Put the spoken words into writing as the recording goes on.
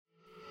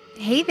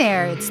Hey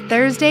there, it's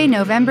Thursday,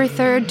 November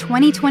 3rd,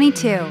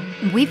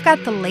 2022. We've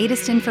got the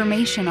latest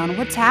information on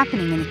what's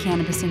happening in the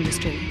cannabis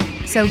industry.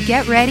 So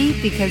get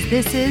ready because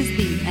this is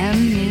the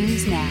M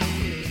News Now.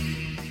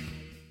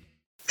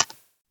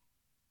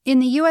 In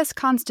the U.S.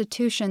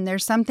 Constitution,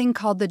 there's something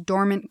called the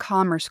Dormant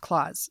Commerce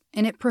Clause,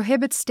 and it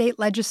prohibits state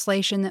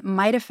legislation that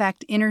might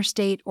affect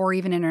interstate or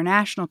even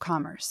international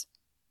commerce.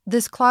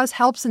 This clause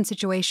helps in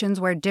situations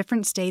where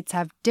different states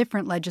have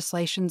different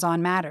legislations on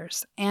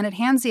matters, and it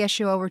hands the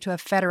issue over to a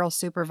federal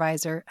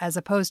supervisor as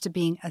opposed to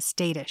being a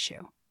state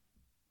issue.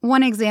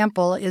 One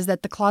example is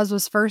that the clause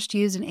was first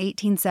used in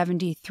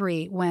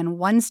 1873 when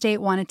one state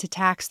wanted to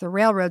tax the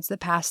railroads that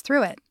passed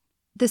through it.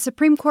 The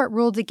Supreme Court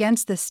ruled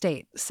against the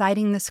state,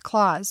 citing this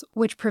clause,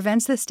 which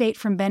prevents the state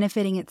from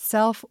benefiting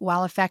itself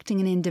while affecting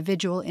an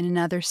individual in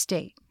another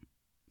state.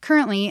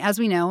 Currently, as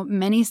we know,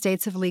 many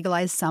states have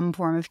legalized some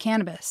form of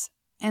cannabis.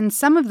 And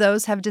some of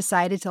those have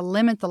decided to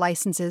limit the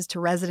licenses to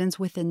residents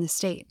within the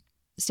state.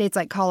 States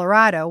like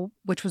Colorado,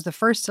 which was the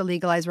first to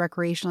legalize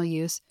recreational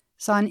use,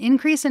 saw an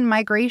increase in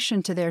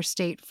migration to their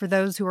state for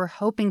those who were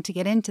hoping to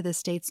get into the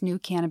state's new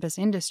cannabis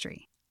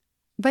industry.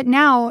 But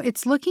now,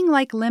 it's looking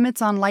like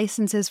limits on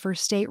licenses for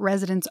state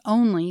residents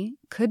only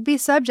could be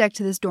subject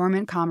to this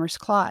Dormant Commerce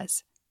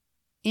Clause.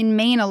 In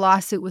Maine, a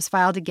lawsuit was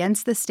filed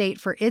against the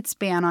state for its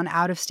ban on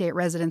out-of-state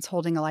residents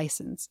holding a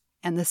license,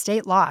 and the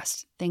state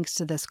lost thanks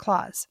to this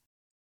clause.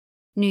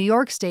 New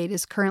York State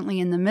is currently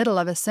in the middle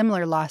of a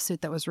similar lawsuit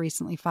that was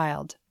recently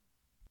filed.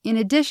 In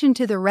addition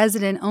to the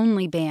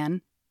resident-only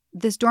ban,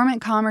 this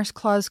Dormant Commerce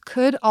Clause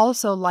could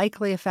also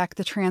likely affect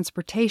the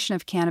transportation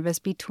of cannabis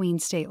between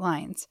state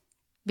lines,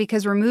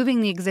 because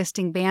removing the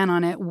existing ban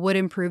on it would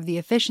improve the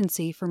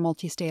efficiency for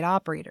multi-state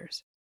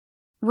operators.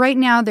 Right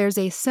now, there's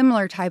a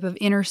similar type of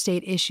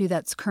interstate issue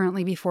that's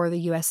currently before the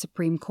U.S.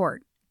 Supreme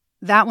Court.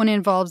 That one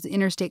involves the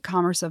interstate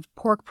commerce of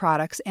pork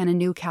products and a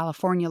new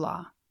California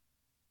law.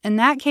 And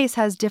that case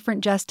has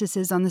different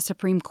justices on the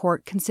Supreme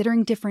Court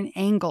considering different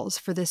angles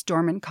for this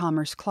Dormant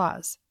Commerce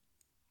Clause.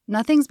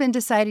 Nothing's been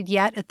decided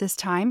yet at this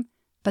time,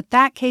 but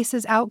that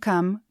case's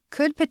outcome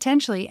could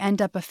potentially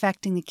end up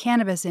affecting the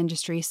cannabis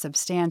industry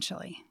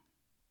substantially.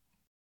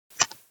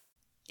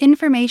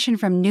 Information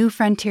from New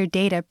Frontier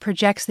Data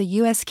projects the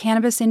U.S.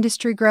 cannabis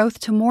industry growth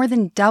to more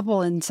than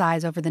double in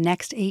size over the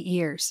next 8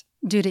 years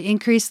due to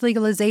increased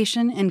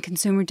legalization and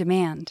consumer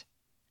demand.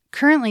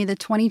 Currently, the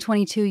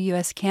 2022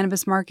 U.S.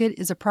 cannabis market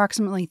is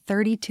approximately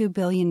 $32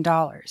 billion.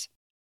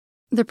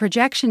 The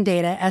projection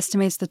data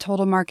estimates the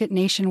total market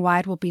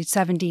nationwide will be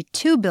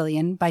 $72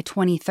 billion by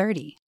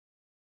 2030.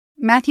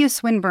 Matthew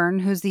Swinburne,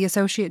 who's the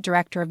Associate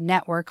Director of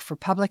Network for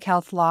Public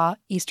Health Law,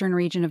 Eastern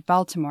Region of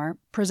Baltimore,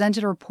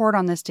 presented a report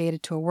on this data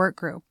to a work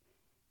group.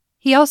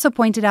 He also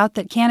pointed out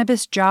that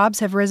cannabis jobs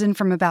have risen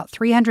from about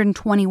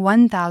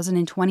 321,000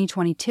 in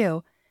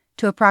 2022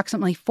 to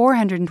approximately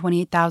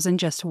 428,000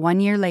 just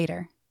 1 year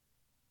later.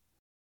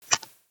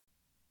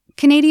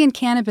 Canadian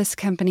cannabis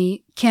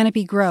company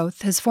Canopy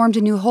Growth has formed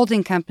a new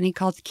holding company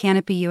called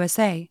Canopy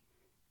USA.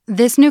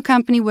 This new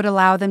company would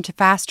allow them to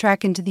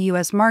fast-track into the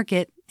U.S.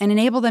 market and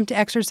enable them to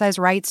exercise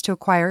rights to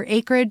acquire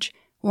acreage,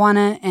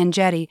 wana, and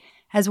jetty,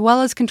 as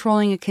well as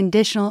controlling a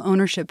conditional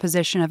ownership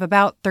position of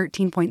about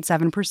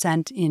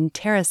 13.7% in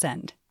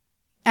TerraSend.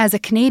 As a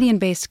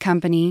Canadian-based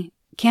company,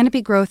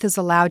 Canopy Growth is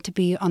allowed to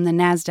be on the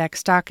NASDAQ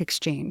stock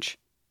exchange.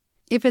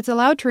 If it's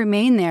allowed to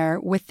remain there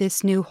with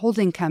this new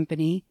holding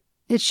company,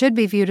 it should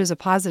be viewed as a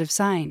positive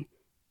sign,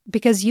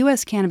 because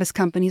U.S. cannabis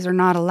companies are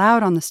not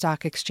allowed on the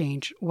stock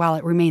exchange while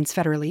it remains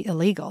federally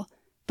illegal,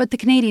 but the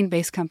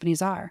Canadian-based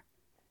companies are.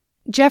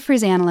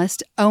 Jefferies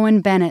analyst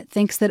Owen Bennett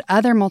thinks that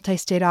other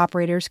multi-state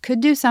operators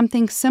could do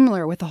something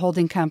similar with a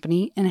holding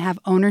company and have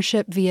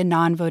ownership via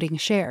non-voting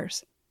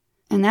shares.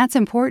 And that's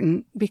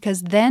important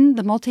because then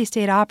the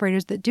multi-state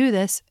operators that do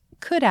this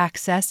could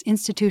access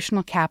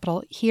institutional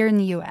capital here in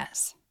the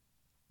U.S.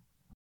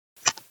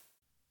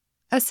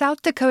 A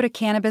South Dakota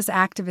cannabis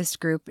activist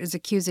group is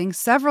accusing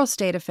several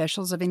state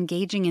officials of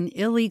engaging in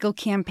illegal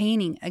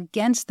campaigning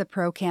against the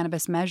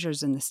pro-cannabis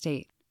measures in the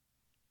state.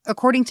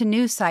 According to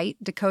news site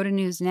Dakota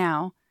News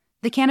Now,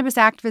 the cannabis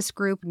activist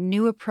group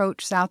New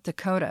Approach South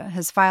Dakota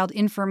has filed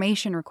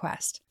information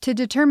requests to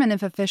determine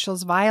if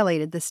officials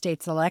violated the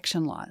state's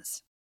election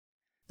laws.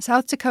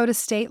 South Dakota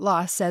state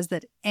law says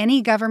that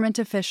any government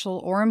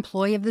official or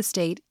employee of the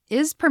state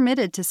is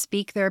permitted to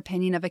speak their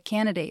opinion of a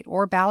candidate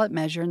or ballot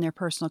measure in their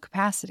personal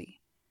capacity.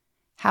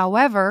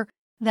 However,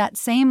 that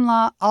same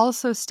law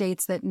also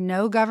states that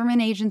no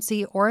government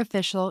agency or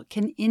official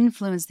can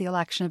influence the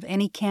election of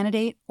any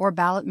candidate or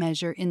ballot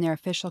measure in their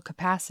official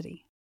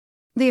capacity.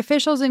 The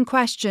officials in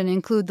question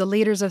include the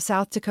leaders of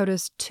South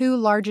Dakota's two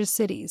largest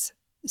cities,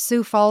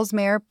 Sioux Falls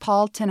Mayor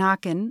Paul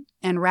Tenhaken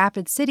and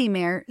Rapid City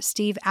Mayor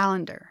Steve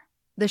Allender.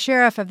 The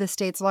sheriff of the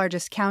state's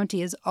largest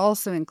county is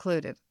also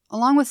included,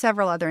 along with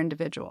several other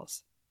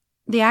individuals.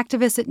 The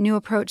activists at New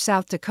Approach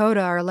South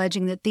Dakota are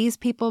alleging that these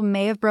people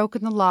may have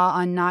broken the law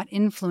on not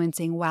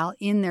influencing while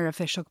in their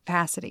official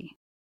capacity.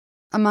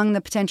 Among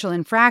the potential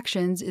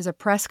infractions is a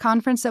press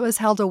conference that was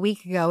held a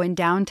week ago in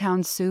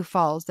downtown Sioux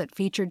Falls that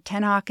featured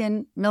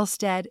Tenhaken,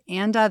 Milstead,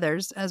 and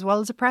others, as well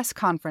as a press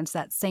conference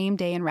that same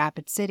day in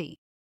Rapid City.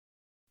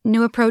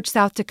 New Approach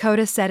South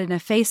Dakota said in a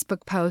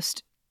Facebook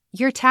post,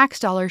 "Your tax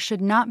dollars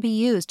should not be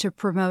used to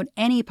promote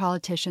any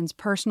politician's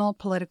personal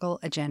political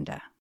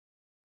agenda."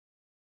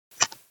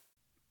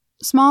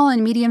 Small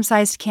and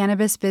medium-sized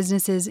cannabis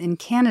businesses in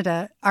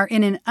Canada are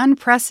in an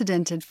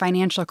unprecedented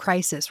financial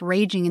crisis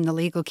raging in the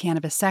legal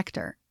cannabis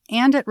sector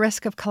and at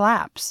risk of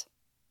collapse.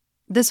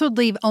 This would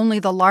leave only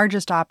the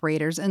largest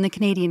operators and the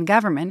Canadian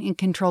government in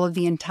control of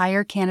the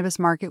entire cannabis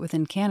market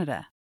within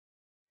Canada.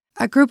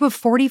 A group of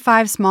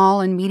 45 small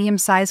and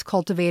medium-sized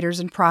cultivators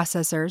and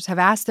processors have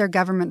asked their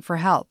government for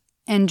help,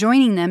 and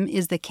joining them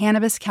is the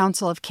Cannabis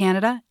Council of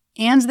Canada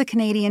and the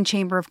Canadian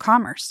Chamber of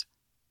Commerce.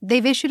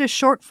 They've issued a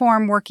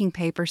short-form working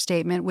paper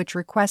statement which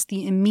requests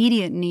the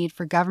immediate need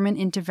for government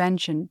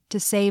intervention to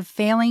save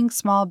failing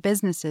small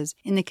businesses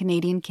in the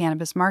Canadian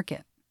cannabis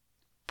market.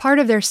 Part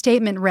of their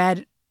statement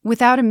read,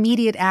 "Without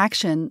immediate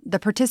action, the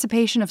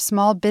participation of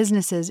small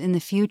businesses in the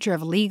future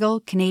of legal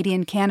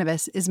Canadian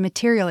cannabis is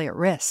materially at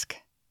risk."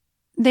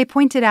 They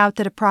pointed out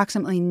that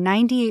approximately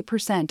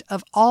 98%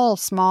 of all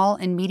small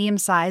and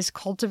medium-sized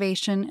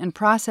cultivation and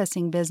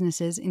processing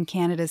businesses in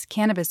Canada's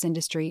cannabis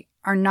industry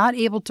are not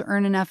able to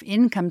earn enough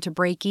income to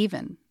break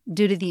even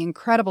due to the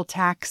incredible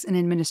tax and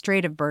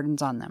administrative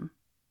burdens on them.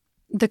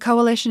 The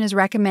coalition is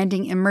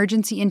recommending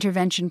emergency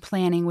intervention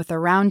planning with a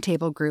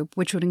roundtable group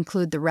which would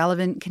include the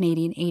relevant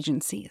Canadian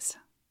agencies.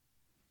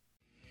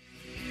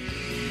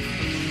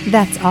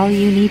 That's all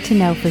you need to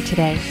know for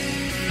today.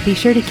 Be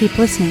sure to keep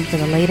listening for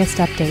the latest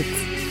updates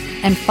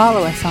and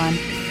follow us on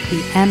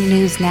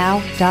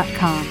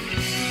themnewsnow.com.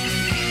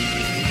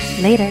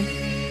 Later.